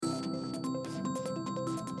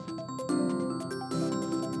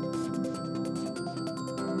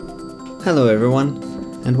Hello everyone,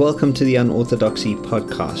 and welcome to the Unorthodoxy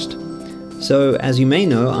podcast. So, as you may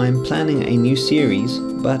know, I'm planning a new series,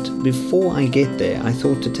 but before I get there, I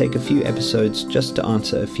thought to take a few episodes just to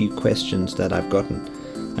answer a few questions that I've gotten.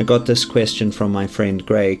 I got this question from my friend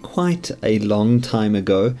Gray quite a long time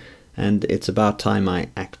ago, and it's about time I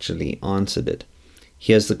actually answered it.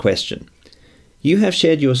 Here's the question. You have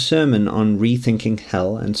shared your sermon on rethinking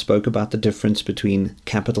hell and spoke about the difference between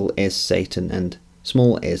capital S Satan and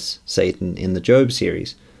small s Satan in the Job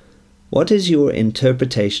series. What is your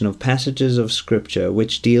interpretation of passages of scripture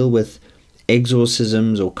which deal with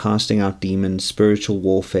exorcisms or casting out demons, spiritual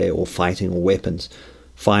warfare or fighting or weapons,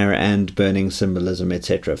 fire and burning symbolism,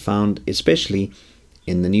 etc., found especially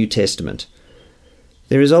in the New Testament?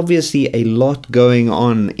 There is obviously a lot going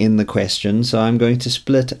on in the question, so I'm going to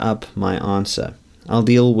split up my answer. I'll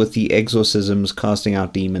deal with the exorcisms, casting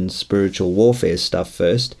out demons, spiritual warfare stuff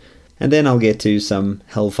first, and then I'll get to some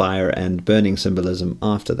hellfire and burning symbolism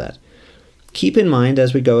after that. Keep in mind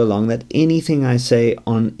as we go along that anything I say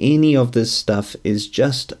on any of this stuff is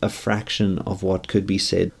just a fraction of what could be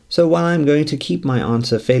said. So while I'm going to keep my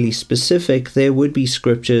answer fairly specific, there would be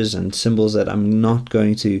scriptures and symbols that I'm not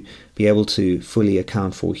going to be able to fully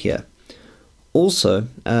account for here. Also,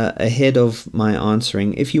 ahead of my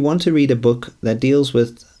answering, if you want to read a book that deals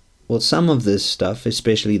with some of this stuff,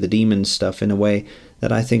 especially the demon stuff, in a way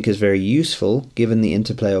that I think is very useful, given the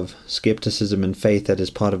interplay of skepticism and faith that is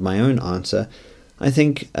part of my own answer, I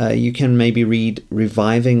think you can maybe read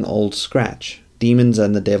Reviving Old Scratch, Demons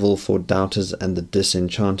and the Devil for Doubters and the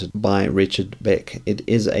Disenchanted by Richard Beck. It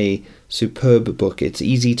is a superb book. It's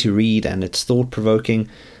easy to read and it's thought-provoking,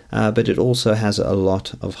 but it also has a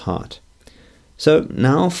lot of heart. So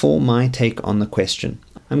now for my take on the question.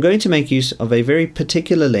 I'm going to make use of a very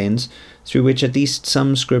particular lens through which at least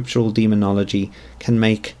some scriptural demonology can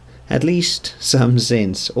make at least some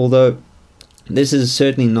sense, although this is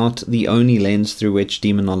certainly not the only lens through which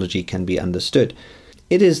demonology can be understood.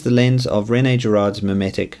 It is the lens of René Girard's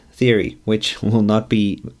mimetic theory, which will not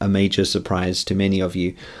be a major surprise to many of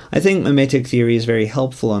you. I think mimetic theory is very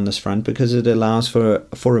helpful on this front because it allows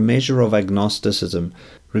for a measure of agnosticism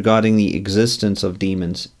regarding the existence of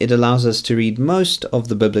demons. It allows us to read most of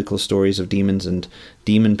the biblical stories of demons and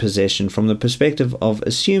demon possession from the perspective of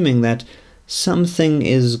assuming that something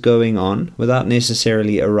is going on without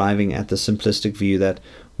necessarily arriving at the simplistic view that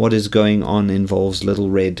what is going on involves little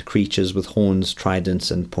red creatures with horns, tridents,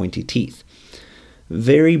 and pointy teeth.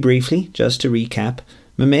 Very briefly, just to recap,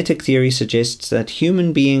 mimetic theory suggests that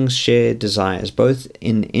human beings share desires, both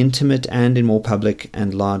in intimate and in more public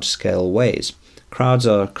and large-scale ways. Crowds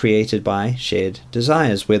are created by shared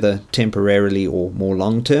desires, whether temporarily or more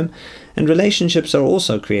long-term, and relationships are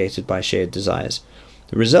also created by shared desires.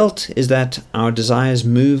 The result is that our desires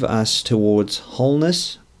move us towards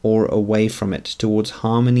wholeness or away from it, towards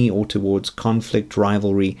harmony or towards conflict,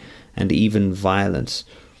 rivalry, and even violence.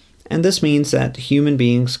 And this means that human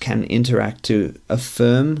beings can interact to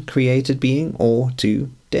affirm created being or to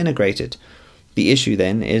denigrate it. The issue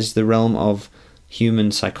then is the realm of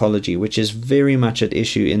human psychology, which is very much at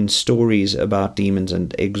issue in stories about demons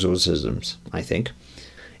and exorcisms, I think.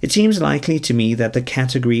 It seems likely to me that the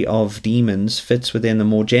category of demons fits within the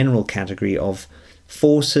more general category of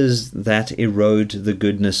forces that erode the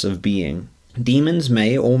goodness of being. Demons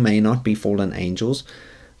may or may not be fallen angels,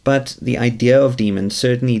 but the idea of demons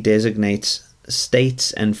certainly designates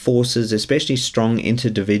states and forces, especially strong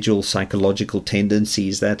individual psychological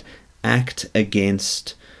tendencies that act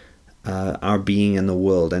against our being in the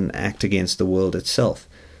world and act against the world itself.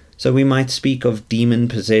 So we might speak of demon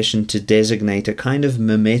possession to designate a kind of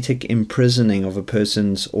mimetic imprisoning of a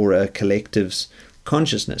person's or a collective's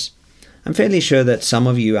consciousness. I'm fairly sure that some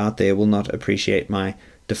of you out there will not appreciate my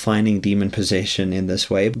defining demon possession in this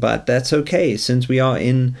way, but that's okay since we are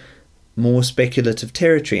in more speculative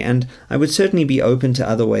territory, and I would certainly be open to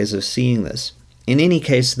other ways of seeing this. In any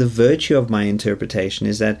case, the virtue of my interpretation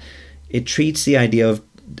is that it treats the idea of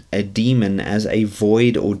a demon as a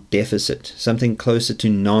void or deficit, something closer to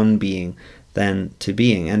non-being than to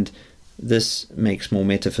being, and this makes more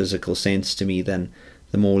metaphysical sense to me than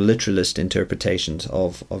the more literalist interpretations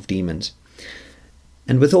of demons.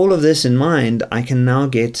 And with all of this in mind, I can now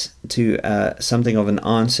get to something of an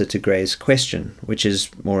answer to Gray's question, which is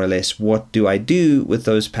more or less, what do I do with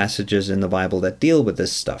those passages in the Bible that deal with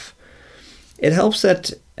this stuff? It helps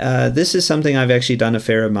that this is something I've actually done a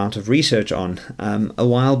fair amount of research on. A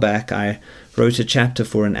while back, I wrote a chapter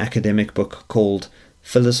for an academic book called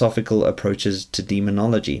Philosophical Approaches to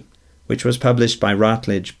Demonology, which was published by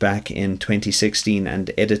Routledge back in 2016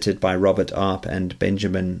 and edited by Robert Arp and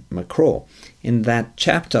Benjamin McCraw. In that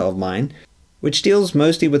chapter of mine, which deals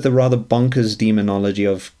mostly with the rather bonkers demonology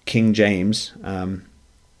of King James,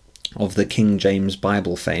 of the King James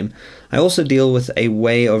Bible fame. I also deal with a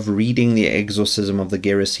way of reading the exorcism of the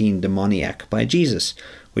Gerasene demoniac by Jesus,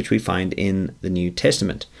 which we find in the New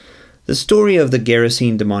Testament. The story of the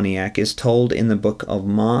Gerasene demoniac is told in the book of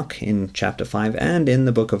Mark in chapter 5 and in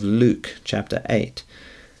the book of Luke chapter 8.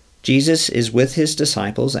 Jesus is with his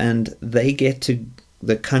disciples and they get to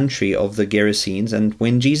the country of the Gerasenes, and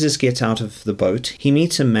when Jesus gets out of the boat, he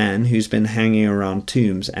meets a man who's been hanging around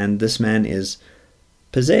tombs, and this man is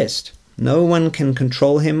possessed. No one can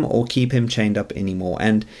control him or keep him chained up anymore,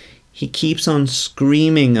 and he keeps on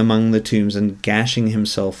screaming among the tombs and gashing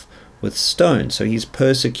himself with stones. So he's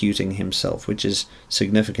persecuting himself, which is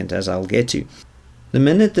significant, as I'll get to. The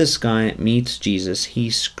minute this guy meets Jesus, he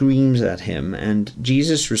screams at him, and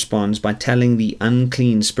Jesus responds by telling the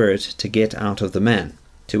unclean spirit to get out of the man,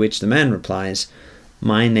 to which the man replies,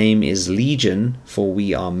 "My name is Legion, for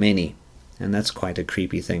we are many." And that's quite a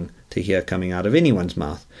creepy thing to hear coming out of anyone's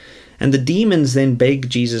mouth. And the demons then beg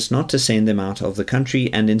Jesus not to send them out of the country,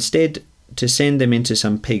 and instead to send them into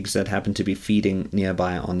some pigs that happen to be feeding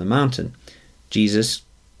nearby on the mountain. Jesus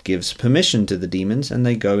gives permission to the demons, and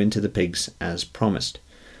they go into the pigs as promised.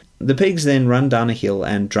 The pigs then run down a hill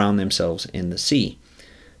and drown themselves in the sea.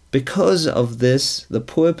 Because of this, the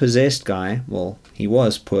poor possessed guy, well, he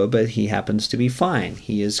was poor, but he happens to be fine.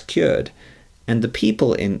 He is cured. And the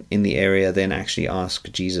people in the area then actually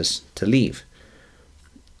ask Jesus to leave.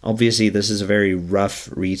 Obviously, this is a very rough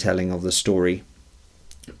retelling of the story,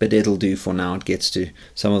 but it'll do for now. It gets to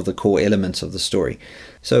some of the core elements of the story.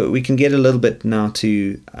 So we can get a little bit now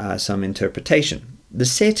to some interpretation. The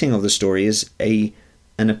setting of the story is an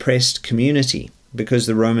oppressed community because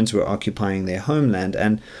the Romans were occupying their homeland.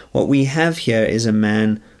 And what we have here is a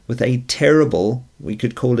man with a terrible, we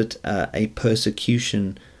could call it a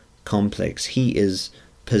persecution complex. He is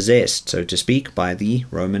possessed, so to speak, by the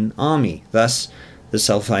Roman army. Thus, the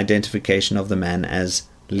self-identification of the man as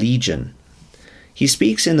Legion. He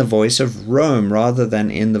speaks in the voice of Rome rather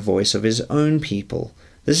than in the voice of his own people.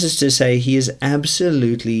 This is to say, he is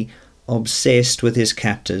absolutely obsessed with his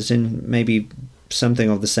captors in maybe something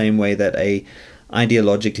of the same way that a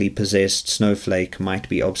ideologically possessed snowflake might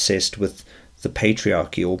be obsessed with the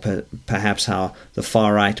patriarchy, or perhaps how the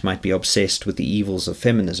far right might be obsessed with the evils of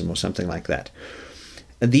feminism or something like that.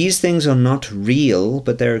 These things are not real,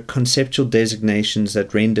 but they're conceptual designations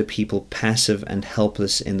that render people passive and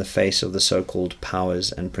helpless in the face of the so-called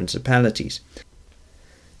powers and principalities.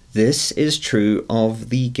 This is true of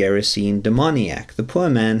the Gerasene demoniac. The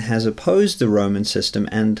poor man has opposed the Roman system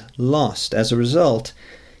and lost. As a result,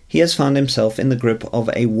 he has found himself in the grip of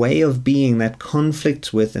a way of being that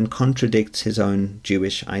conflicts with and contradicts his own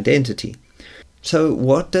Jewish identity. So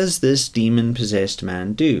what does this demon-possessed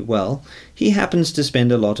man do? Well, he happens to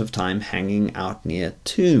spend a lot of time hanging out near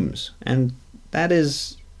tombs, and that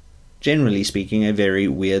is, generally speaking, a very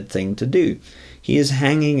weird thing to do. He is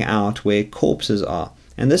hanging out where corpses are,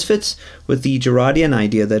 and this fits with the Girardian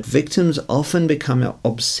idea that victims often become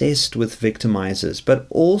obsessed with victimizers, but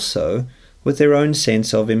also with their own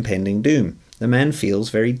sense of impending doom. The man feels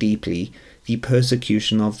very deeply the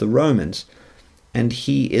persecution of the Romans, and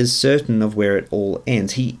he is certain of where it all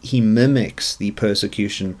ends. He mimics the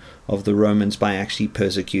persecution of the Romans by actually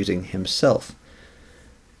persecuting himself.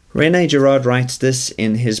 René Girard writes this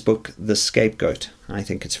in his book, The Scapegoat. I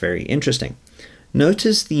think it's very interesting.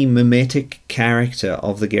 Notice the mimetic character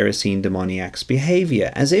of the Gerasene demoniac's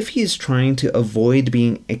behavior. As if he is trying to avoid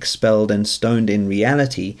being expelled and stoned in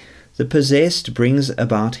reality, the possessed brings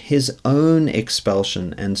about his own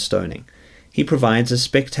expulsion and stoning. He provides a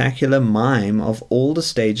spectacular mime of all the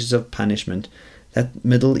stages of punishment that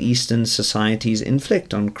Middle Eastern societies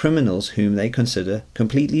inflict on criminals whom they consider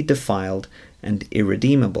completely defiled and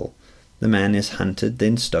irredeemable. The man is hunted,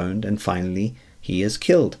 then stoned, and finally he is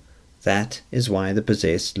killed. That is why the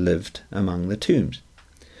possessed lived among the tombs.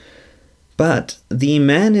 But the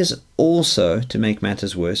man is also, to make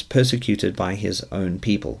matters worse, persecuted by his own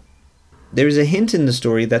people. There is a hint in the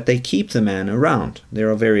story that they keep the man around. There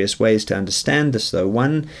are various ways to understand this, though.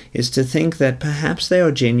 One is to think that perhaps they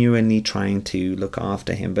are genuinely trying to look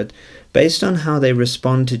after him, but based on how they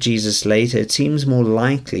respond to Jesus later, it seems more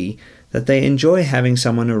likely that they enjoy having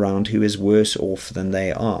someone around who is worse off than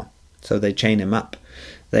they are. So they chain him up.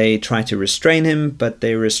 They try to restrain him, but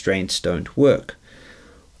their restraints don't work.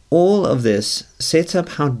 All of this sets up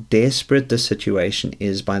how desperate the situation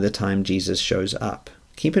is by the time Jesus shows up.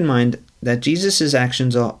 Keep in mind that Jesus'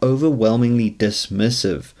 actions are overwhelmingly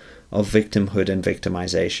dismissive of victimhood and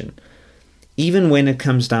victimization. Even when it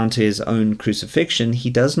comes down to his own crucifixion,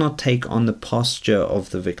 he does not take on the posture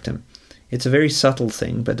of the victim. It's a very subtle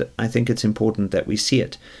thing, but I think it's important that we see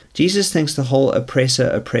it. Jesus thinks the whole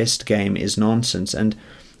oppressor-oppressed game is nonsense, and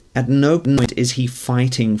at no point is he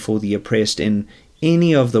fighting for the oppressed in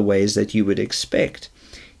any of the ways that you would expect.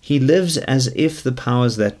 He lives as if the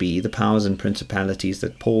powers that be, the powers and principalities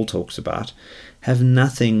that Paul talks about, have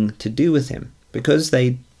nothing to do with him, because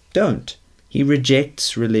they don't. He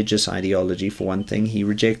rejects religious ideology, for one thing. He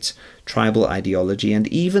rejects tribal ideology and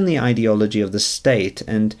even the ideology of the state.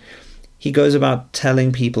 And he goes about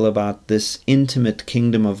telling people about this intimate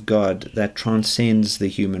kingdom of God that transcends the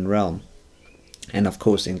human realm, and of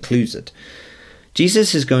course includes it.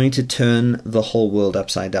 Jesus is going to turn the whole world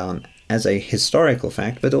upside down as a historical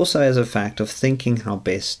fact, but also as a fact of thinking how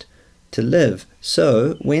best to live.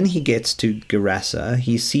 So when he gets to Gerasa,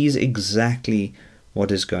 he sees exactly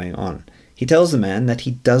what is going on. He tells the man that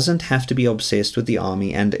he doesn't have to be obsessed with the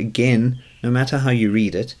army, and again, no matter how you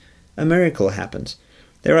read it, a miracle happens.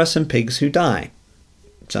 There are some pigs who die.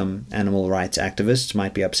 Some animal rights activists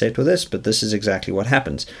might be upset with this, but this is exactly what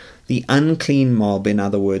happens. The unclean mob, in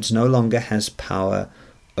other words, no longer has power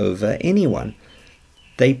over anyone.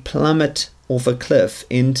 They plummet off a cliff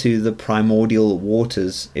into the primordial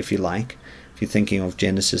waters, if you like, if you're thinking of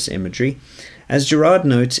Genesis imagery. As Girard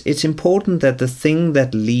notes, it's important that the thing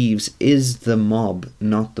that leaves is the mob,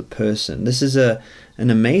 not the person. This is an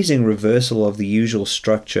amazing reversal of the usual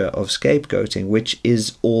structure of scapegoating, which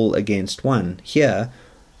is all against one. Here,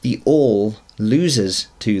 the all loses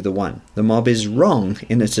to the one. The mob is wrong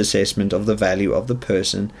in its assessment of the value of the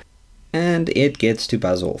person, and it gets to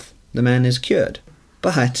buzz off. The man is cured.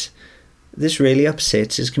 But this really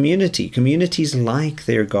upsets his community. Communities like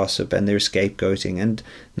their gossip and their scapegoating, and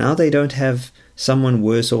now they don't have someone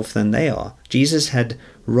worse off than they are. Jesus had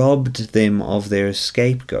robbed them of their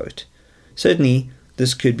scapegoat. Certainly,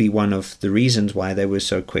 this could be one of the reasons why they were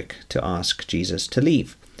so quick to ask Jesus to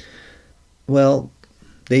leave. Well,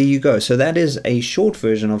 there you go. So that is a short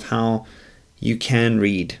version of how you can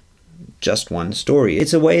read just one story.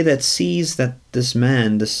 It's a way that sees that this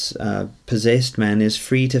man, this possessed man, is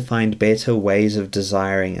free to find better ways of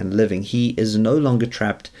desiring and living. He is no longer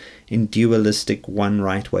trapped in dualistic one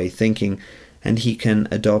right way thinking, and he can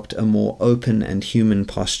adopt a more open and human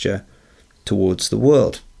posture towards the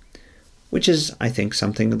world, which is, I think,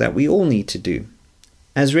 something that we all need to do.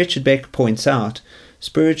 As Richard Beck points out,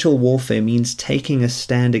 spiritual warfare means taking a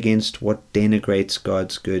stand against what denigrates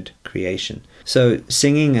God's good creation. So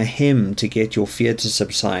singing a hymn to get your fear to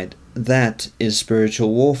subside, that is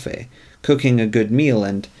spiritual warfare. Cooking a good meal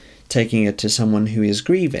and taking it to someone who is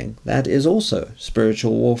grieving, that is also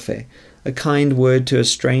spiritual warfare. A kind word to a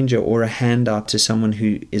stranger, or a handout to someone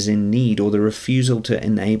who is in need, or the refusal to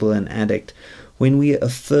enable an addict. When we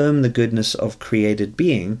affirm the goodness of created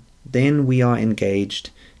being, then we are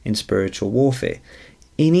engaged in spiritual warfare.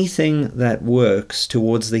 Anything that works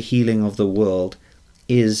towards the healing of the world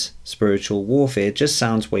is spiritual warfare. It just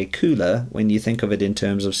sounds way cooler when you think of it in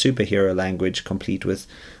terms of superhero language, complete with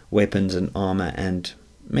weapons and armor and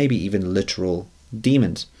maybe even literal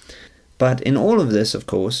demons. But in all of this, of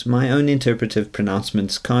course, my own interpretive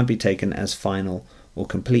pronouncements can't be taken as final or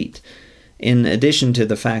complete. In addition to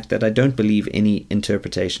the fact that I don't believe any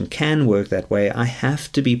interpretation can work that way, I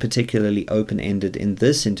have to be particularly open-ended in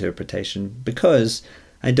this interpretation because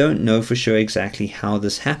I don't know for sure exactly how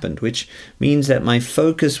this happened, which means that my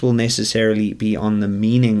focus will necessarily be on the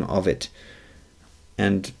meaning of it,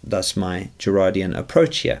 and thus my Girardian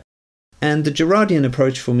approach here. And the Girardian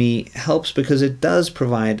approach for me helps because it does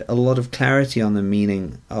provide a lot of clarity on the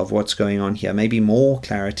meaning of what's going on here, maybe more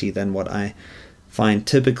clarity than what I find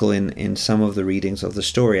typical in some of the readings of the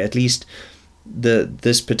story. At least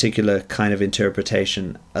this particular kind of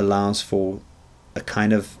interpretation allows for a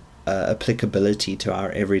kind of applicability to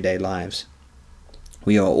our everyday lives.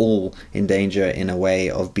 We are all in danger in a way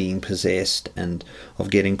of being possessed and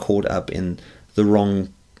of getting caught up in the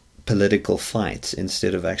wrong political fights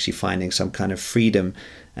instead of actually finding some kind of freedom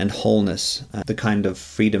and wholeness, the kind of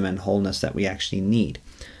freedom and wholeness that we actually need.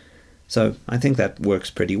 So I think that works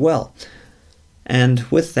pretty well. And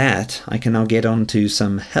with that, I can now get on to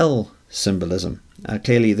some hell symbolism.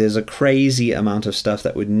 Clearly, there's a crazy amount of stuff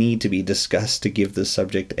that would need to be discussed to give this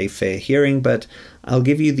subject a fair hearing, but I'll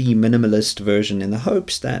give you the minimalist version in the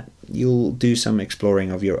hopes that you'll do some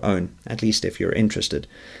exploring of your own, at least if you're interested.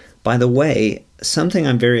 By the way, something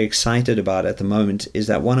I'm very excited about at the moment is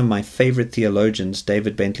that one of my favorite theologians,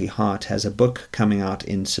 David Bentley Hart, has a book coming out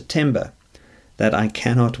in September that I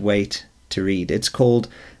cannot wait to read. It's called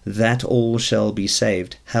That All Shall Be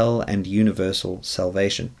Saved, Hell and Universal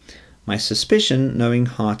Salvation. My suspicion, knowing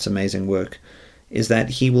Hart's amazing work, is that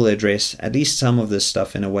he will address at least some of this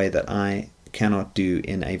stuff in a way that I cannot do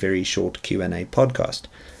in a very short Q&A podcast.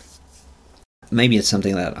 Maybe it's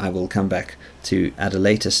something that I will come back to at a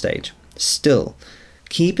later stage. Still,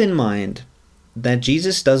 keep in mind that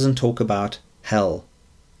Jesus doesn't talk about hell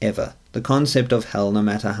ever. The concept of hell, no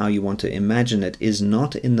matter how you want to imagine it, is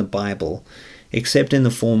not in the Bible, except in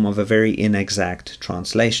the form of a very inexact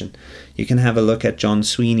translation. You can have a look at John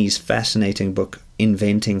Sweeney's fascinating book,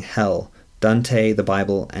 Inventing Hell, Dante, the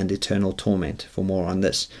Bible, and Eternal Torment, for more on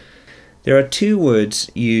this. There are two words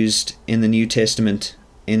used in the New Testament,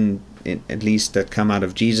 in at least that come out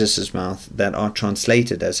of Jesus' mouth, that are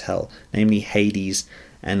translated as hell, namely Hades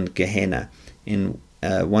and Gehenna. In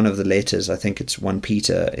one of the letters, I think it's 1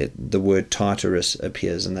 Peter, the word Tartarus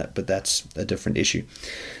appears in that, but that's a different issue.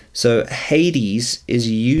 So Hades is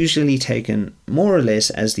usually taken more or less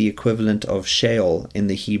as the equivalent of Sheol in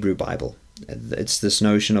the Hebrew Bible. It's this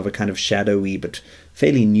notion of a kind of shadowy but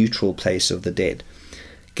fairly neutral place of the dead.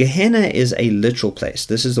 Gehenna is a literal place.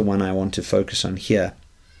 This is the one I want to focus on here.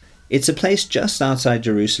 It's a place just outside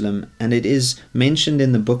Jerusalem, and it is mentioned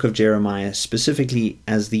in the book of Jeremiah specifically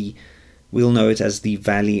as we'll know it as the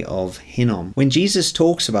Valley of Hinnom. When Jesus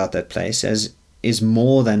talks about that place, as is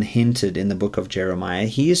more than hinted in the book of Jeremiah,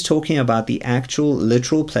 he is talking about the actual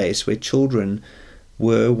literal place where children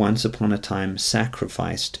were once upon a time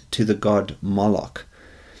sacrificed to the god Moloch.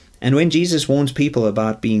 And when Jesus warns people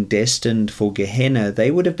about being destined for Gehenna,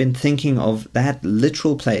 they would have been thinking of that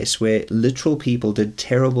literal place where literal people did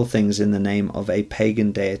terrible things in the name of a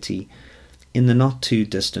pagan deity in the not too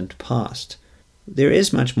distant past. There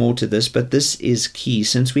is much more to this, but this is key,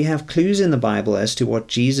 since we have clues in the Bible as to what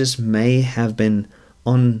Jesus may have been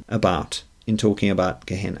on about in talking about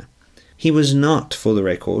Gehenna. He was not, for the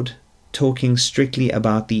record, talking strictly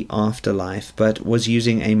about the afterlife, but was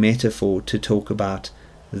using a metaphor to talk about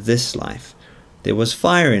this life. There was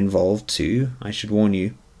fire involved too. I should warn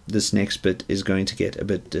you, this next bit is going to get a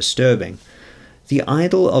bit disturbing. The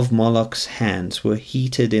idol of Moloch's hands were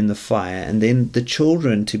heated in the fire, and then the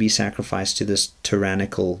children to be sacrificed to this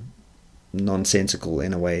tyrannical, nonsensical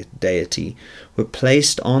in a way, deity were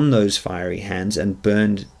placed on those fiery hands and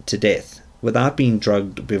burned to death without being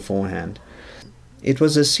drugged beforehand. It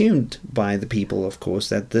was assumed by the people, of course,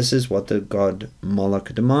 that this is what the god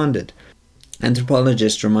Moloch demanded.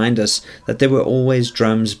 Anthropologists remind us that there were always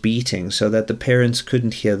drums beating so that the parents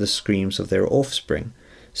couldn't hear the screams of their offspring.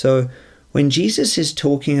 So when Jesus is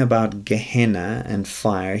talking about Gehenna and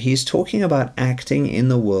fire, he's talking about acting in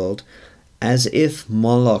the world as if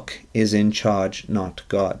Moloch is in charge, not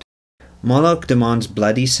God. Moloch demands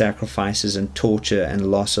bloody sacrifices and torture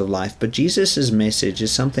and loss of life, but Jesus' message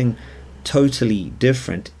is something totally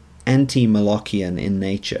different, anti-Molochian in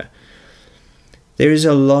nature. There is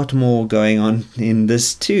a lot more going on in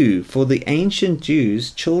this too. For the ancient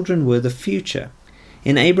Jews, children were the future.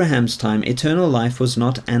 In Abraham's time, eternal life was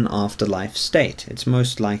not an afterlife state. It's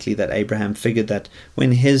most likely that Abraham figured that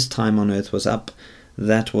when his time on earth was up,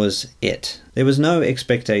 that was it. There was no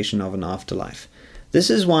expectation of an afterlife.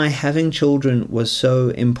 This is why having children was so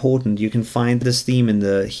important. You can find this theme in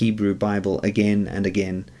the Hebrew Bible again and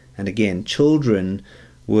again and again. Children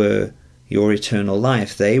were your eternal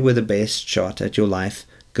life. They were the best shot at your life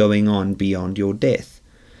going on beyond your death.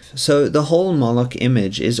 So the whole Moloch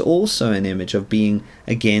image is also an image of being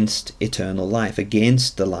against eternal life,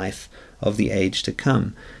 against the life of the age to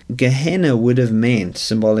come. Gehenna would have meant,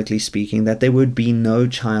 symbolically speaking, that there would be no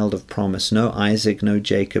child of promise, no Isaac, no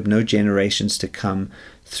Jacob, no generations to come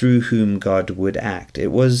through whom God would act.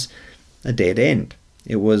 It was a dead end.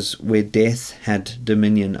 It was where death had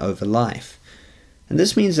dominion over life. And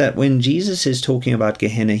this means that when Jesus is talking about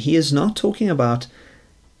Gehenna, he is not talking about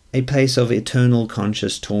a place of eternal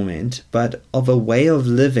conscious torment, but of a way of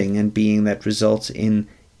living and being that results in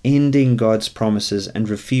ending God's promises and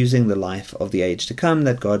refusing the life of the age to come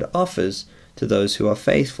that God offers to those who are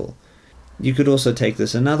faithful. You could also take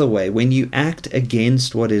this another way. When you act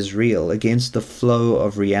against what is real, against the flow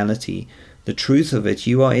of reality, the truth of it,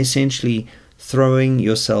 you are essentially throwing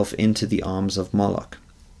yourself into the arms of Moloch.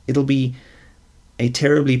 It'll be a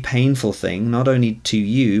terribly painful thing, not only to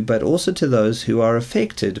you, but also to those who are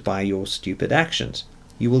affected by your stupid actions.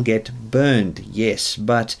 You will get burned, yes,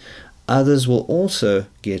 but others will also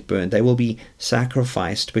get burned. They will be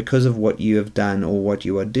sacrificed because of what you have done or what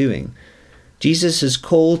you are doing. Jesus'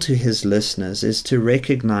 call to his listeners is to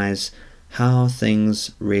recognize how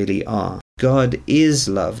things really are. God is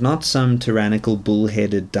love, not some tyrannical,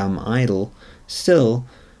 bull-headed, dumb idol. Still,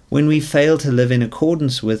 when we fail to live in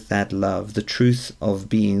accordance with that love, the truth of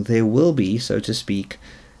being, there will be, so to speak,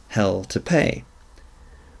 hell to pay.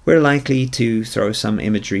 We're likely to throw some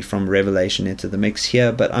imagery from Revelation into the mix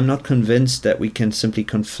here, but I'm not convinced that we can simply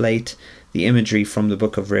conflate the imagery from the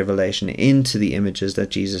book of Revelation into the images that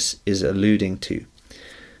Jesus is alluding to.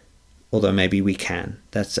 Although maybe we can.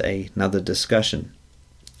 That's another discussion.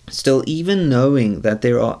 Still, even knowing that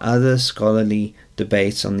there are other scholarly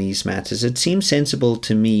debates on these matters, it seems sensible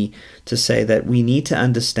to me to say that we need to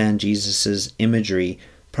understand Jesus' imagery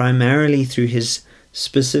primarily through his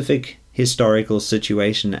specific historical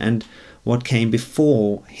situation and what came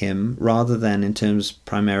before him, rather than in terms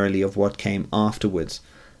primarily of what came afterwards,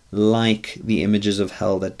 like the images of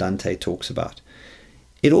hell that Dante talks about.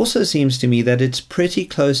 It also seems to me that it's pretty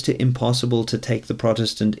close to impossible to take the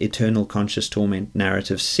Protestant eternal conscious torment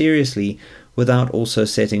narrative seriously without also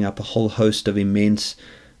setting up a whole host of immense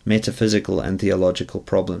metaphysical and theological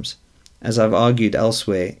problems. As I've argued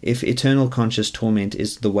elsewhere, if eternal conscious torment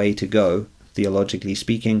is the way to go, theologically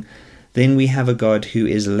speaking, then we have a God who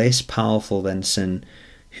is less powerful than sin,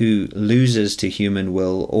 who loses to human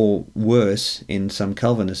will, or worse, in some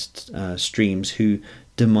Calvinist streams, who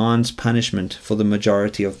demands punishment for the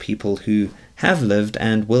majority of people who have lived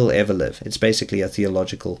and will ever live. It's basically a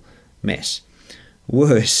theological mess.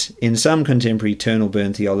 Worse, in some contemporary eternal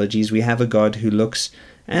burn theologies, we have a God who looks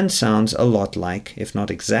and sounds a lot like, if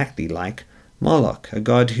not exactly like, Moloch, a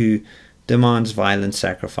God who demands violent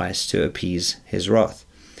sacrifice to appease his wrath.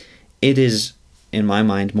 It is, in my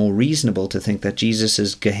mind, more reasonable to think that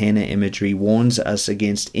Jesus' Gehenna imagery warns us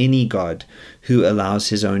against any God who allows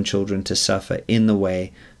his own children to suffer in the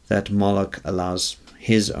way that Moloch allows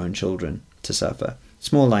his own children to suffer.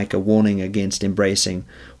 It's more like a warning against embracing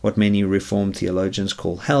what many Reformed theologians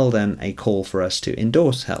call hell than a call for us to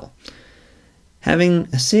endorse hell. Having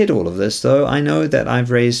said all of this, though, I know that I've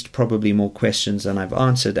raised probably more questions than I've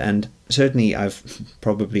answered, and certainly I've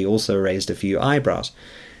probably also raised a few eyebrows.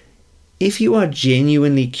 If you are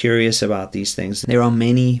genuinely curious about these things, there are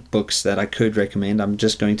many books that I could recommend. I'm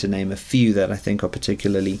just going to name a few that I think are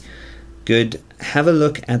particularly good. Have a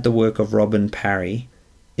look at the work of Robin Parry,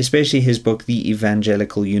 especially his book, The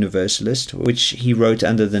Evangelical Universalist, which he wrote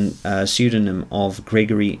under the pseudonym of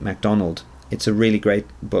Gregory MacDonald. It's a really great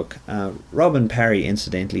book. Robin Parry,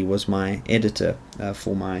 incidentally, was my editor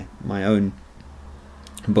for my own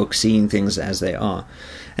book, Seeing Things as They Are.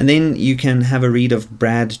 And then you can have a read of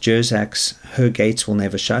Brad Jersak's Her Gates Will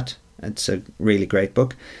Never Shut. It's a really great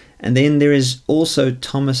book. And then there is also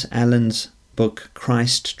Thomas Allen's book,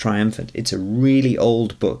 Christ Triumphant. It's a really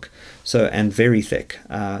old book, and very thick.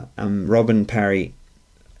 Robin Parry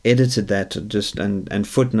edited that and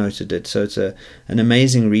footnoted it, so it's an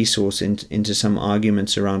amazing resource into some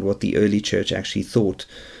arguments around what the early church actually thought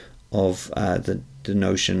of the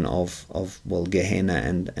notion of Gehenna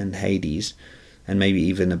and Hades, and maybe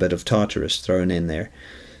even a bit of Tartarus thrown in there.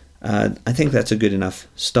 I think that's a good enough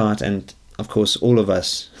start, and of course all of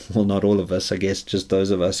us, well, not all of us, I guess just those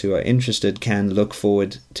of us who are interested, can look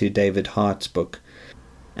forward to David Hart's book.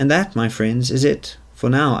 And that, my friends, is it for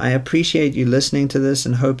now. I appreciate you listening to this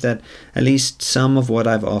and hope that at least some of what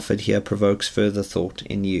I've offered here provokes further thought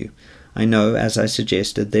in you. I know, as I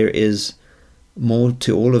suggested, there is more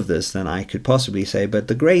to all of this than I could possibly say, but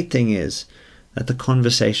the great thing is that the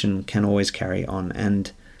conversation can always carry on,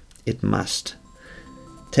 and it must.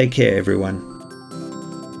 Take care, everyone.